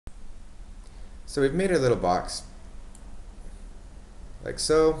So we've made our little box like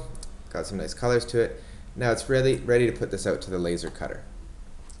so, got some nice colors to it. Now it's ready to put this out to the laser cutter.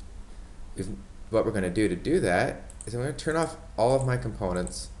 What we're going to do that is I'm going to turn off all of my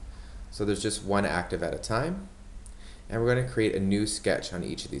components so there's just one active at a time, and we're going to create a new sketch on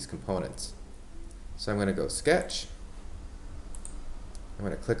each of these components. So I'm going to go sketch, I'm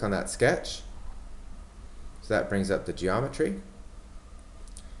going to click on that sketch, so that brings up the geometry.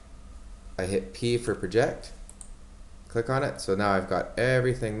 I hit P for project, click on it, so now I've got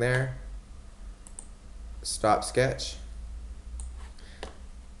everything there. Stop sketch,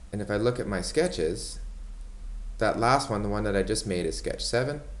 and if I look at my sketches, that last one, the one that I just made, is sketch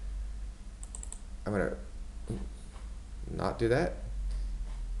 7. I'm going to not do that.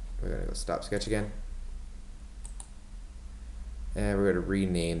 We're going to go stop sketch again, and we're going to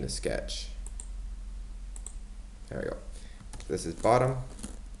rename the sketch. There we go. This is bottom,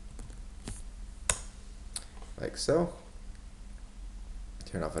 like so.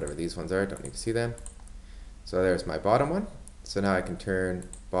 Turn off whatever these ones are, don't need to see them. So there's my bottom one. So now I can turn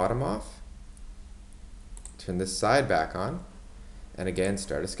bottom off, turn this side back on, and again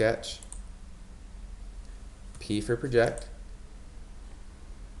start a sketch. P for project,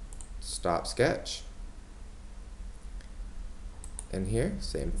 stop sketch, and here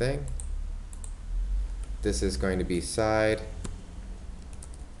same thing. This is going to be side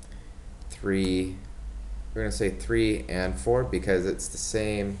 3. We're going to say 3 and 4 because it's the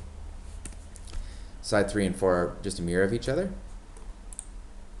same. Side 3 and 4 are just a mirror of each other.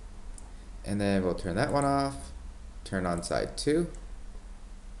 And then we'll turn that one off, turn on side 2,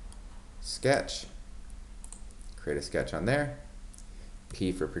 sketch, create a sketch on there,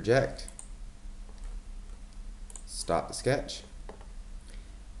 P for project, stop the sketch,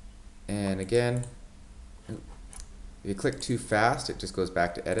 and again, if you click too fast, it just goes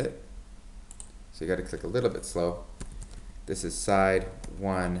back to edit. So you got to click a little bit slow. This is side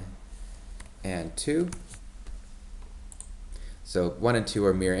 1 and 2. So 1 and 2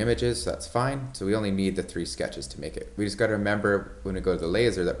 are mirror images, so that's fine. So we only need the 3 sketches to make it. We just got to remember when we go to the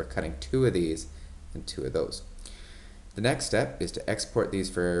laser that we're cutting 2 of these and 2 of those. The next step is to export these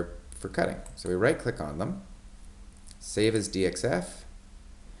for cutting. So we right click on them, save as DXF,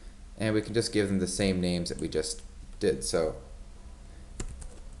 and we can just give them the same names that we just did. So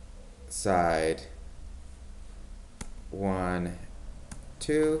side 1,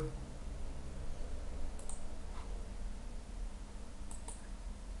 2,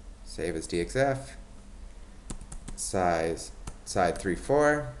 save as DXF, side 3,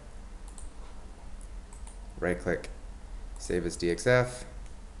 4, right click, save as DXF,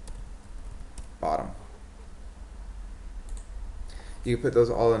 bottom. You can put those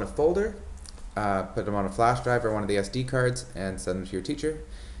all in a folder, put them on a flash drive or one of the SD cards, and send them to your teacher,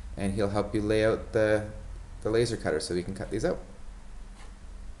 and he'll help you lay out the laser cutter so we can cut these out.